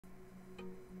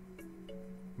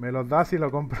Me los das y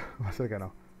lo compro. Va a ser que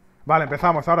no. Vale,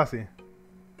 empezamos, ahora sí.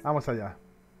 Vamos allá.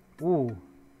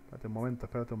 Espérate un momento,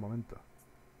 espérate un momento.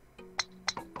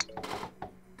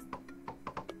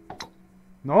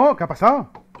 No, ¿qué ha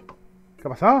pasado? ¿Qué ha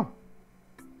pasado?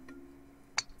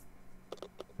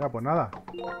 Ya, pues nada.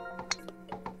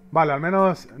 Vale, al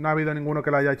menos no ha habido ninguno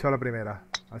que lo haya hecho a la primera.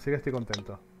 Así que estoy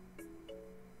contento.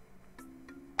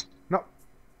 No.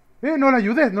 No le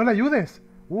ayudes, no le ayudes.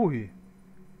 Uy.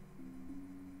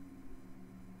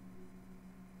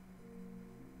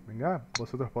 Venga,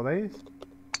 vosotros podéis.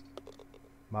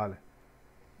 Vale.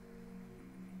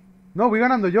 No, voy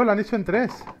ganando yo, lo han hecho en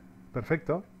 3.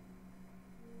 Perfecto.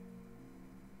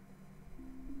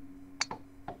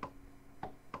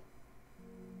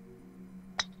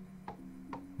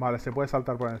 Vale, se puede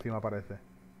saltar por encima, parece.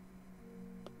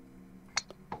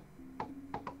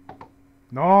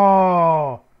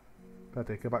 ¡No!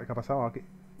 Espérate, ¿qué ha pasado aquí?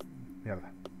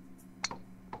 Mierda.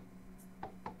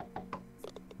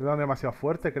 Le he dado demasiado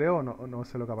fuerte, creo. No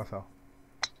sé lo que ha pasado.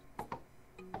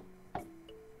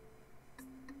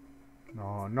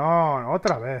 No,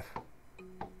 otra vez.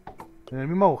 En el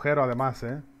mismo agujero, además,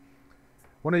 ¿eh?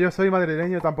 Bueno, yo soy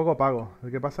madrileño y tampoco pago.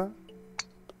 ¿Qué pasa?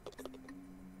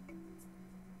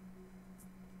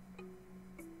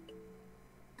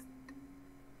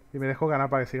 Y me dejo ganar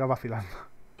para que siga vacilando.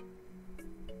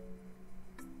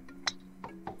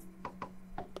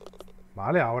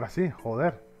 Vale, ahora sí,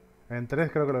 joder. En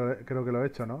 3 creo que lo he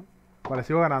hecho, ¿no? Vale,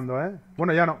 sigo ganando, ¿eh?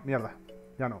 Bueno, ya no, mierda.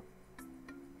 Ya no.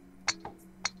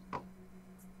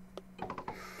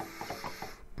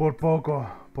 Por poco,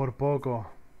 por poco.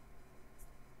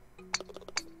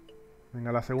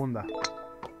 Venga, la segunda.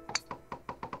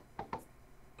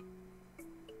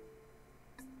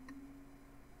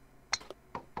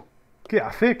 ¿Qué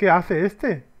hace? ¿Qué hace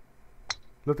este?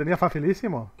 Lo tenía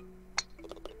facilísimo.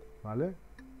 Vale.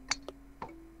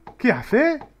 ¿Qué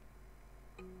hace?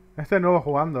 Este es nuevo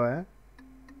jugando, ¿eh?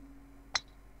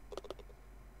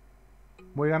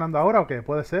 ¿Voy ganando ahora o qué?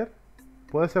 ¿Puede ser?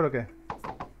 ¿Puede ser o qué?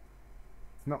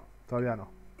 No, todavía no.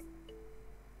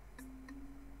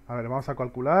 A ver, vamos a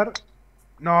calcular.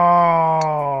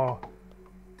 ¡No!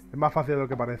 Es más fácil de lo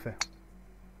que parece.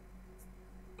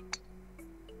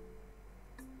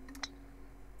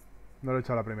 No lo he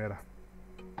hecho a la primera.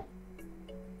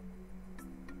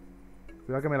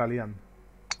 Cuidado que me la lían.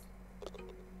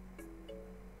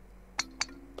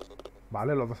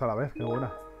 Vale, los dos a la vez, qué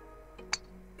buena.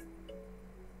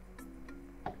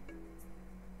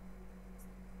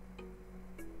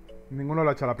 Ninguno lo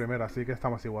ha hecho a la primera, así que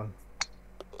estamos igual.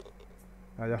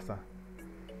 Ya está.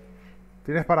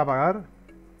 ¿Tienes para pagar?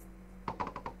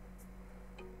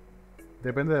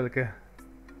 Depende del qué.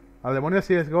 Al demonio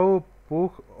CSGO,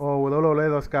 PUG o WWE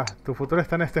 2K. Tu futuro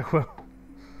está en este juego.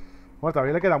 Bueno,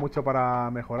 todavía le queda mucho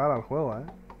para mejorar al juego, ¿eh?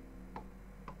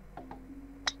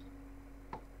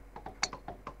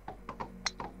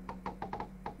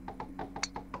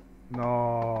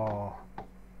 No.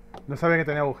 No sabía que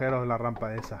tenía agujeros en la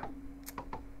rampa esa.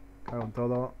 Cago en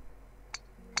todo.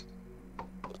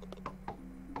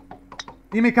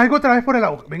 Y me caigo otra vez por el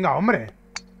agujero. Venga, hombre.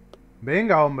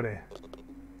 Venga, hombre.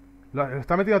 Lo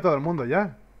está metido todo el mundo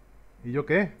ya. ¿Y yo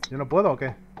qué? ¿Yo no puedo o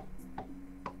qué?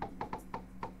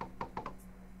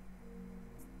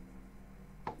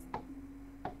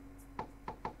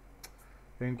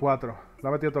 En 4. Lo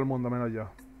ha metido todo el mundo, menos yo.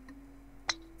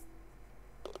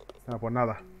 Ah, pues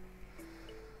nada.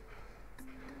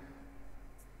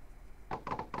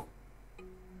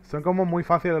 Son como muy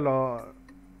fáciles los...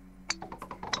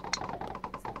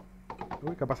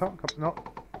 Uy, ¿qué ha pasado? No.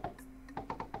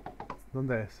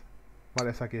 ¿Dónde es?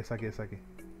 Vale, es aquí, es aquí, es aquí.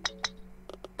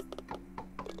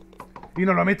 Y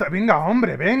no lo meto... Venga,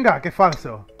 hombre, venga. Qué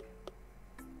falso.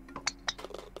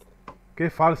 Qué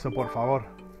falso, por favor.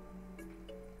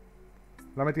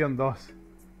 Lo ha metido en 2.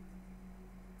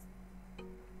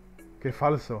 Qué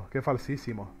falso, qué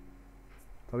falsísimo.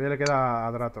 Todavía le queda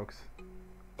a Dratox.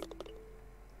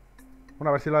 Bueno,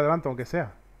 a ver si lo adelanto, aunque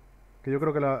sea. Que yo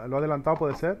creo que lo ha adelantado,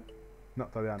 ¿puede ser? No,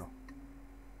 todavía no.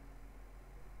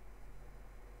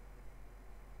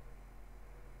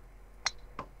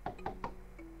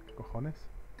 ¿Qué cojones?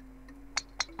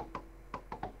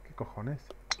 ¿Qué cojones?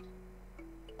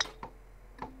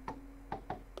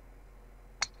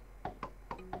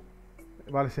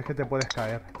 Vale, si es que te puedes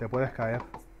caer. Te puedes caer.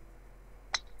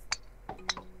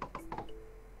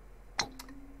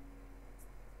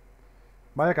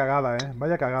 Vaya cagada,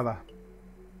 vaya cagada.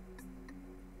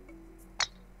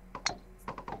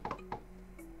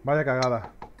 Vaya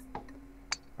cagada.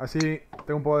 Así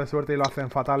tengo un poco de suerte y lo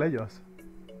hacen fatal ellos.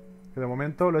 Que de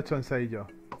momento lo he hecho en 6 yo.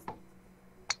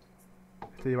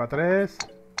 Este lleva 3.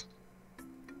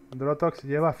 Drotox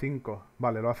lleva 5.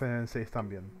 Vale, lo hacen en 6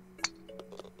 también.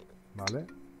 Vale.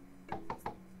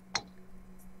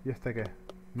 ¿Y este qué?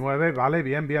 9, vale,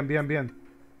 bien, bien, bien, bien.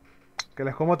 Que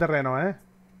les como terreno, ¿eh?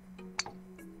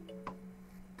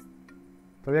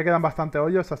 Todavía quedan bastante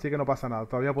hoyos, así que no pasa nada.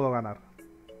 Todavía puedo ganar.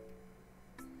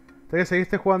 ¿Te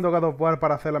seguiste jugando God of War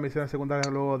para hacer las misiones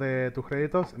secundarias luego de tus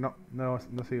créditos? No,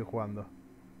 no sigo jugando.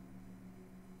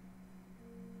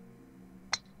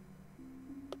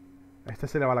 A este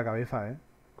se le va la cabeza, ¿eh?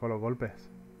 Con los golpes.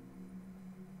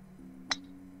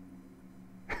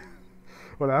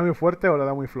 O le da muy fuerte o le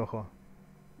da muy flojo.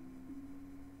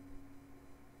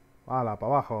 ¡Hala,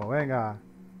 para abajo! ¡Venga!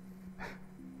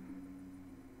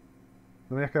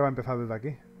 No me digas que va a empezar desde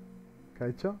aquí. ¿Qué ha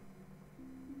hecho?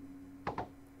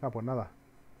 Ah, pues nada.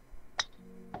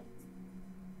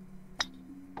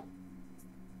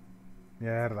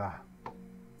 Mierda.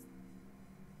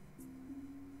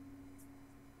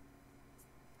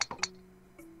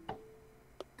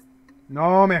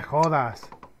 No me jodas.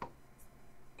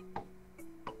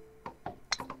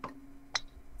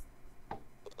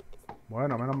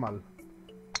 Bueno, menos mal.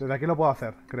 Desde aquí lo puedo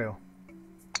hacer, creo.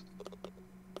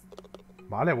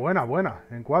 Vale, buena, buena.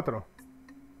 En 4.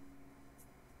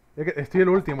 Estoy el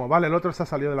último. Vale, el otro se ha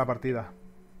salido de la partida.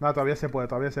 No, todavía se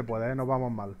puede, ¿eh? No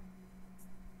vamos mal.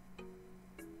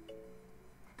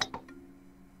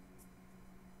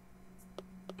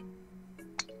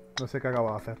 No sé qué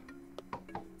acabo de hacer.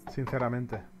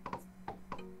 Sinceramente.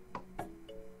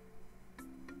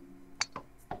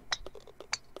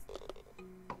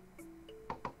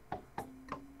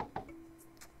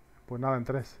 Pues nada, en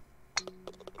 3.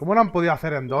 ¿Cómo lo han podido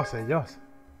hacer en 2 ellos?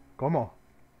 ¿Cómo?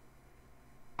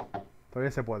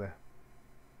 Todavía se puede.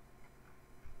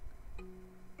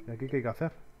 ¿Y aquí qué hay que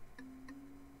hacer?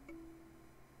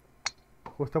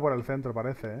 Justo por el centro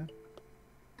parece, ¿eh?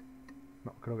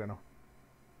 No, creo que no.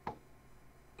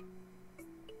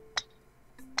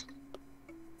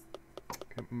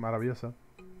 Qué maravilloso.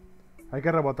 Hay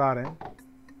que rebotar, ¿eh?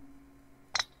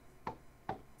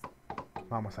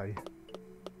 Vamos ahí.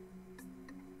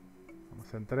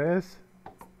 Vamos en 3.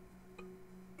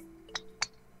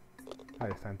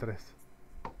 Ahí está, en 3.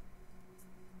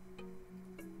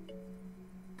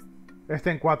 Este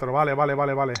en 4, vale, vale,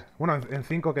 vale, vale. Bueno, en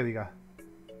 5 que diga.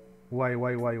 Guay,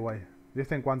 guay, guay, guay. ¿Y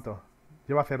este en cuánto?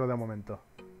 Lleva 0 de momento.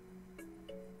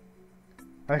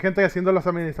 Hay gente que siendo los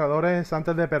administradores,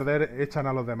 antes de perder, echan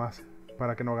a los demás.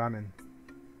 Para que no ganen.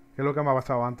 Que es lo que me ha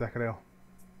pasado antes, creo.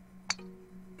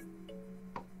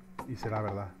 Y será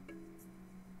verdad.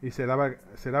 Y será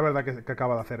verdad que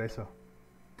acaba de hacer eso.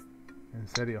 En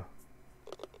serio.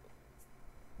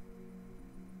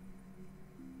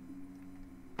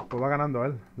 Pues va ganando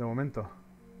él, de momento.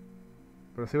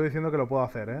 Pero sigo diciendo que lo puedo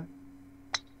hacer, ¿eh?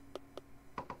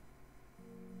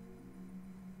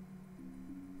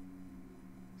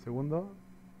 Segundo.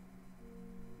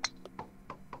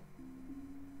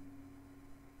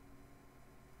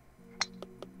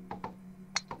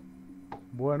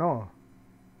 Bueno.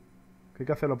 ¿Qué hay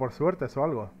que hacerlo por suerte o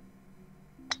algo?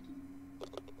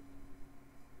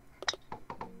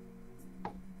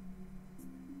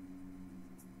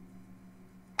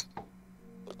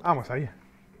 Vamos ahí.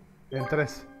 En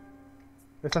 3.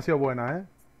 Esta ha sido buena, ¿eh?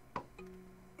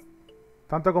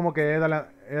 Tanto como que he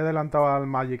adelantado al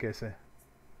Magic ese.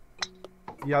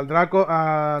 Y al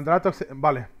Dratox...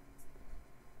 Vale.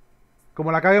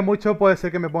 Como la cague mucho, puede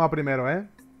ser que me ponga primero, ¿eh?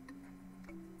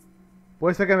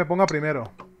 Puede ser que me ponga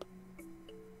primero.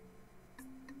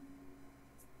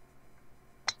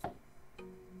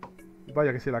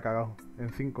 Vaya que sí la ha cagado.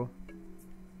 En 5.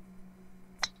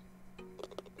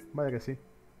 Vaya que sí.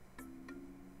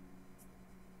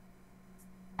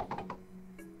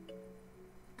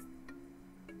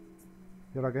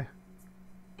 ¿Y ahora qué?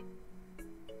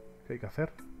 ¿Qué hay que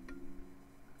hacer?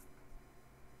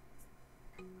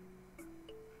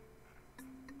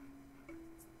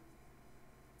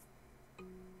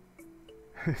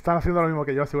 Están haciendo lo mismo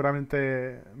que yo,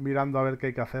 seguramente mirando a ver qué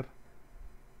hay que hacer.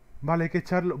 Vale, hay que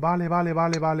echarlo. Vale, vale,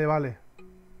 vale, vale, vale.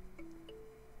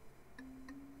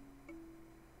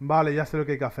 Vale, ya sé lo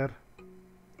que hay que hacer.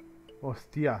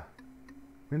 Hostia.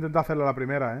 Voy a intentar hacerlo a la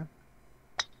primera, ¿eh?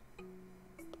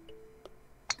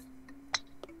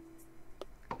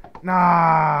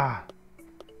 ¡Nah!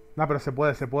 Nah, pero se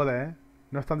puede, ¿eh?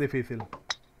 No es tan difícil.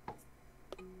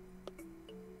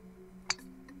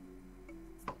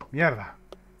 Mierda.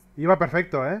 Iba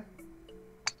perfecto, ¿eh?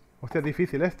 Hostia, es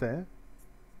difícil este, ¿eh?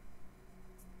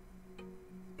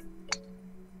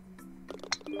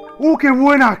 ¡Qué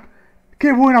buena!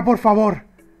 ¡Qué buena, por favor!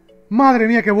 ¡Madre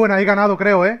mía, qué buena! He ganado,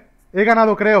 creo, ¿eh? He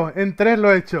ganado, creo. En 3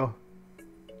 lo he hecho.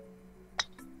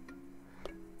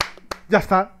 Ya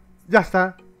está. Ya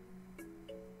está.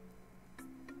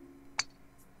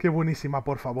 Qué buenísima,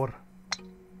 por favor.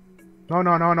 No,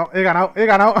 no, no, no. He ganado, he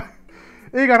ganado.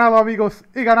 He ganado, amigos.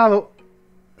 He ganado.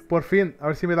 Por fin. A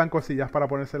ver si me dan cosillas para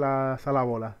ponérselas a la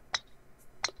bola.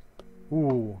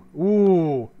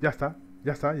 Ya está.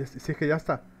 Ya está. Si es que ya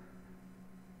está.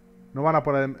 No van a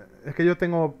poder... Es que yo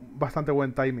tengo bastante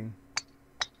buen timing.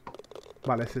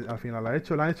 Vale, ese al final lo ha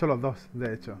hecho. Lo han hecho los dos,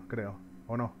 de hecho, creo.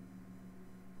 ¿O no?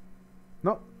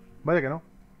 No. Vaya que no.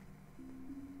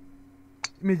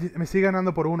 Me sigue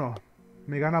ganando por uno.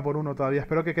 Me gana por uno todavía.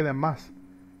 Espero que queden más.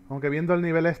 Aunque viendo el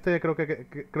nivel este, creo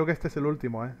que este es el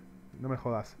último, ¿eh? No me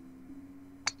jodas.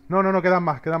 No, no, no, quedan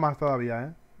más todavía,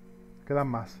 ¿eh? Quedan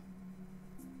más.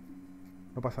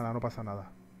 No pasa nada, no pasa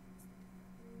nada.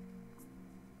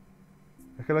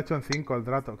 Es que lo he hecho en 5 el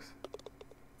Dratox.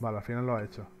 Vale, al final lo ha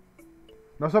hecho.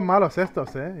 No son malos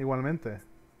estos, ¿eh? Igualmente.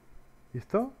 ¿Y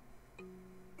esto?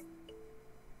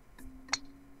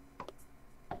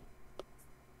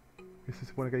 ¿Qué se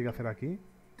supone que hay que hacer aquí?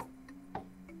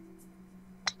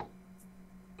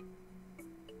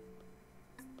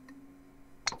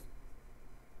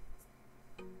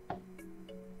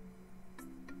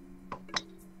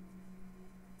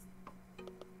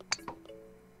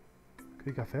 ¿Qué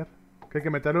hay que hacer? ¿Que hay que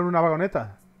meterlo en una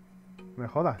vagoneta? No me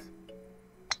jodas.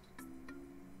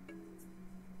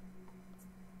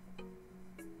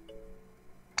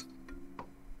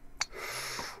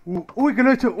 ¡Uy, que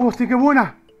lo he hecho! ¡Hostia, qué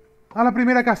buena! A la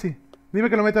primera casi. Dime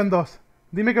que lo meto en 2.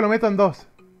 Dime que lo meto en 2.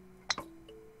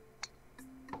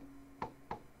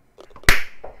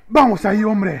 ¡Vamos ahí,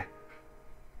 hombre!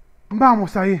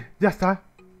 ¡Vamos ahí! Ya está.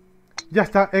 Ya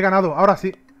está, he ganado. Ahora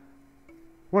sí.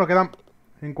 Bueno, quedan...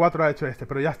 En 4 ha hecho este,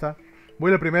 pero ya está.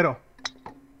 Voy el primero.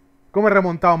 ¿Cómo he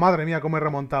remontado? Madre mía, cómo he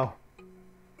remontado.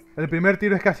 El primer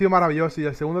tiro es que ha sido maravilloso y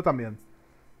el segundo también.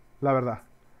 La verdad.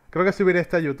 Creo que subiré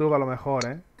este a YouTube a lo mejor,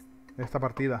 ¿eh? Esta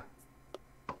partida.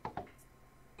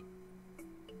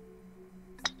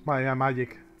 Madre mía,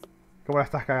 Magic. ¿Cómo la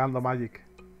estás cagando, Magic?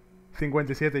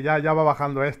 57, ya va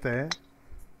bajando este, ¿eh?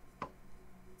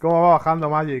 ¿Cómo va bajando,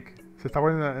 Magic? Se está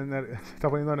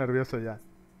poniendo nervioso ya.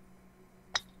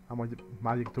 Vamos,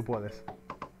 Magic, tú puedes.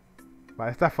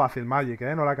 Vale, esta es fácil, Magic,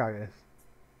 ¿eh? No la cagues.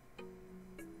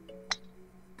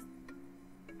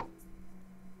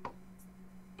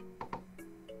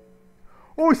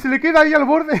 ¡Uy! Se le queda ahí al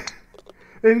borde.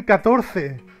 En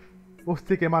 14.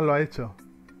 Hostia, qué mal lo ha hecho.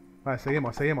 Vale,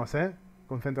 seguimos, ¿eh?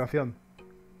 Concentración.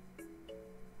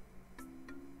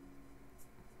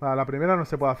 Vale, la primera no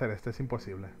se puede hacer es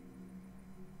imposible.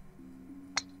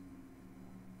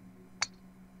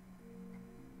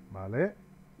 Vale.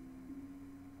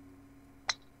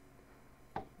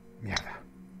 Mierda.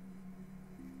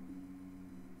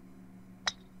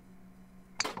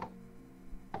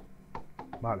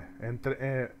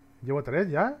 Vale, llevo 3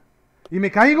 ya. ¡Y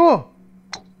me caigo!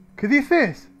 ¿Qué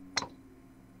dices?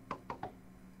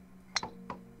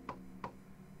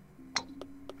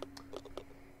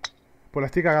 Pues la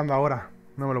estoy cagando ahora.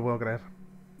 No me lo puedo creer.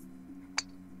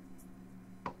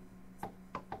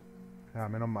 Ah,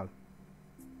 menos mal.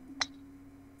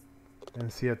 En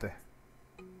 7.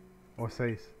 O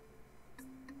 6.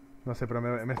 No sé, pero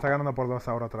me está ganando por 2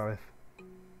 ahora otra vez.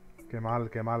 Qué mal,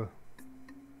 qué mal.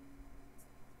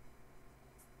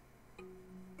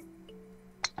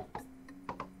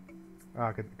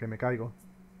 Ah, que me caigo.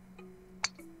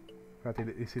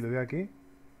 Espérate, ¿y si le doy aquí?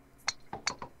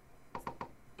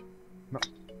 No.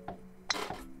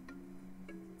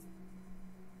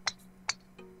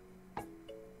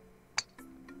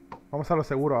 Vamos a lo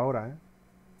seguro ahora, ¿eh?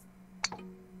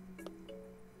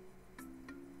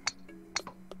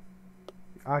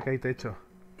 Ah, que hay techo.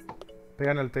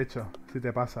 Pega en el techo, si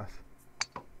te pasas.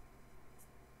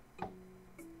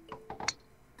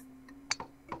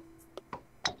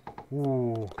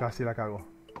 Casi la cago.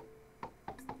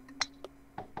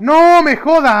 ¡No me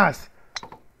jodas!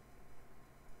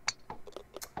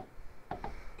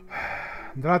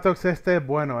 Dratox este es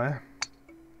bueno, ¿eh?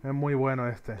 Es muy bueno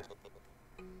este.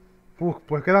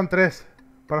 Pues quedan 3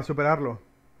 para superarlo.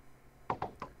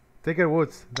 Taker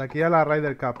Woods, de aquí a la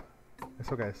Ryder Cup.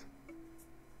 ¿Eso qué es?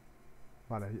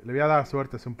 Vale, le voy a dar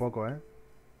suertes un poco, ¿eh?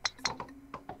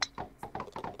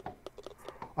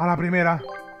 ¡A la primera!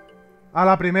 ¡A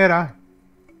la primera!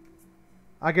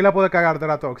 Aquí la puede cagar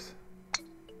Dratox.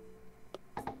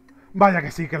 Vaya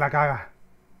que sí que la caga.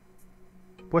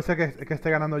 ¿Puede ser que esté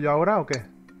ganando yo ahora o qué?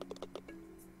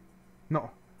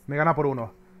 No, me gana por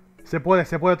 1. Se puede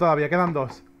todavía. Quedan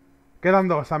 2. Quedan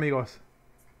 2, amigos.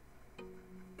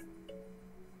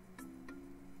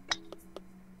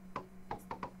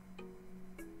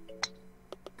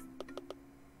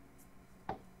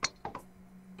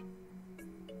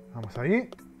 Vamos ahí.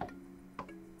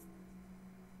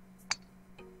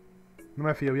 No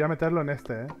me fío, voy a meterlo en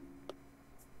este,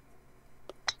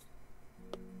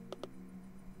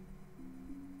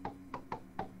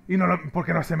 Y no lo... ¿Por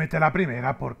qué no se mete la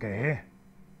primera? ¿Por qué?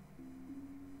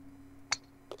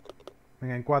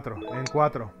 Venga, en 4, en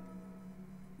 4.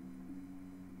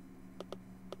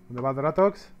 ¿Dónde va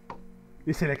Dratox?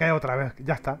 Y se le cae otra vez.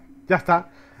 Ya está, ya está,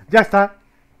 ya está,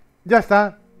 ya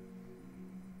está.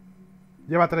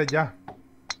 Lleva 3 ya.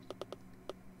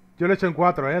 Yo lo he hecho en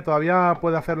 4, Todavía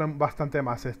puede hacerlo en bastante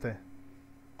más este.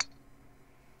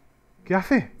 ¿Qué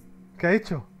hace? ¿Qué ha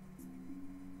hecho?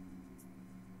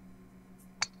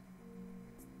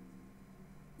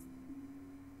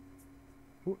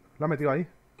 Lo ha metido ahí.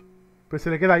 Pero se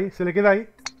le queda ahí, se le queda ahí.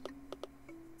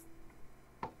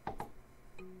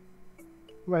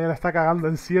 Vaya, la está cagando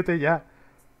en 7 ya.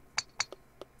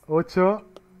 8.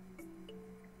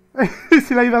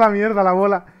 Se le ha ido a la mierda la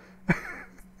bola.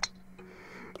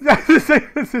 Ya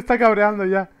se está cabreando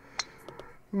ya.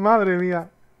 Madre mía.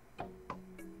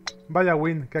 Vaya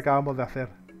win que acabamos de hacer.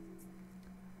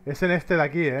 Es en este de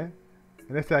aquí, En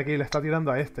este de aquí, le está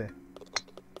tirando a este.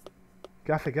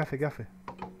 ¿Qué hace? ¿Qué hace? ¿Qué hace?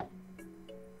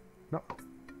 No.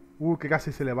 Que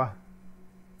casi se le va.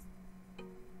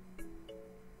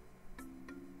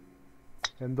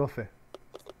 En 12.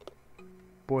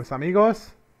 Pues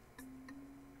amigos,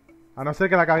 a no ser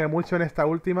que la cague mucho en esta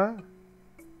última.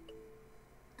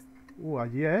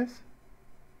 ¿Allí es?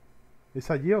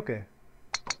 ¿Es allí o qué?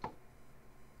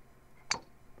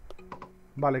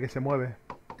 Vale, que se mueve.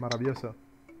 Maravilloso.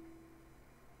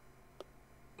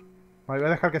 Vale, voy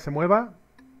a dejar que se mueva.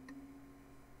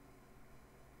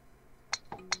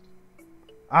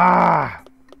 ¡Ah!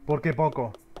 ¿Por qué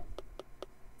poco?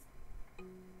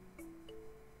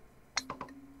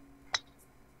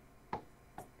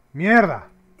 ¡Mierda!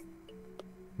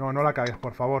 No, no la cagues,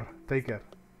 por favor, Taker.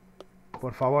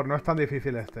 Por favor, no es tan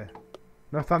difícil este.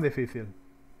 No es tan difícil.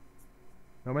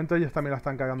 De momento ellos también la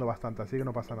están cagando bastante, así que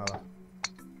no pasa nada.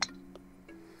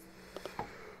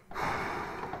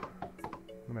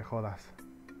 No me jodas.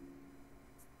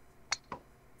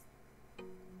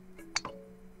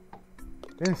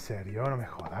 ¿En serio? No me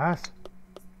jodas.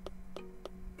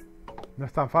 No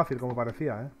es tan fácil como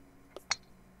parecía,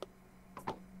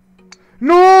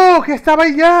 ¡No! ¡Que estaba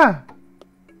ahí ya!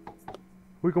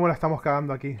 Uy, cómo la estamos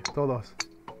cagando aquí, todos.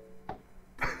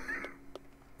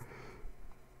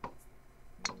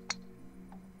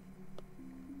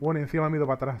 Bueno, encima me he ido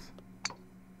para atrás.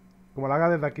 Como la haga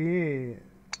desde aquí...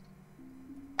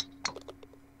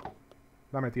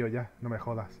 La ha metido ya, no me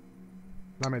jodas.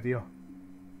 La ha metido.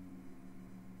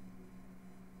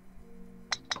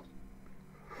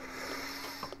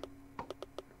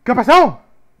 ¿Qué ha pasado?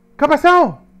 ¿Qué ha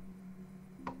pasado?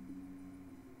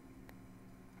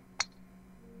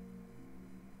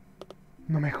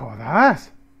 ¡No me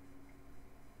jodas!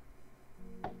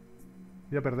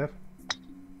 Voy a perder.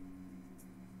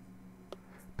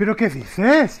 ¿Pero qué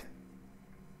dices?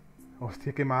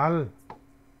 Hostia, qué mal.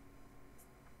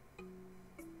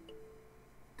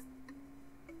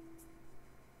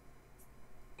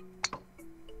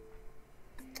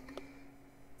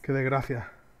 Qué desgracia.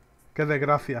 Qué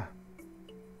desgracia.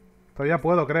 Todavía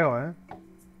puedo, creo,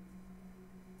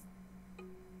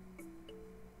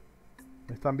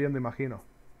 Me están viendo, imagino.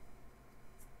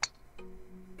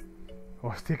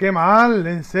 Hostia, qué mal,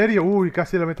 en serio. Uy,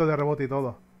 casi lo meto de rebote y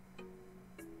todo.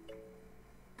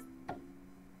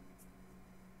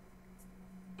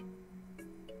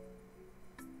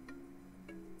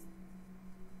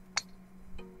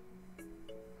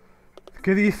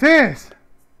 ¿Qué dices?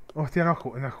 Hostia, no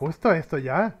es justo esto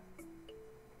ya.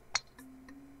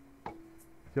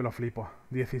 Yo lo flipo.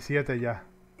 17 ya.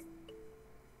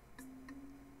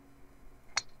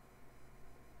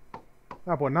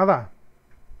 Ah, pues nada.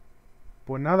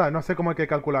 Pues nada, no sé cómo hay que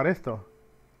calcular esto.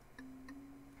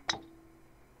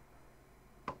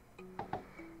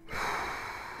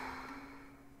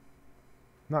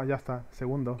 No, ya está.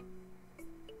 Segundo.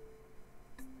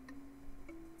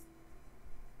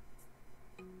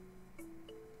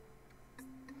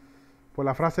 Pues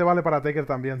la frase vale para Taker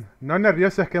también. No es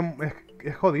nervioso, es que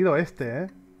es jodido este,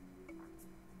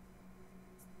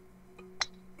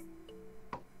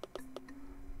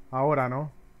 Ahora,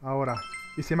 ¿no? Ahora.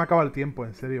 Y se me acaba el tiempo,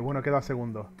 en serio. Bueno, queda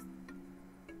segundo.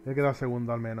 He quedado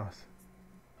segundo al menos.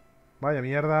 Vaya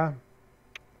mierda.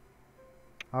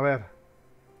 A ver.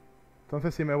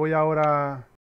 Entonces si me voy ahora...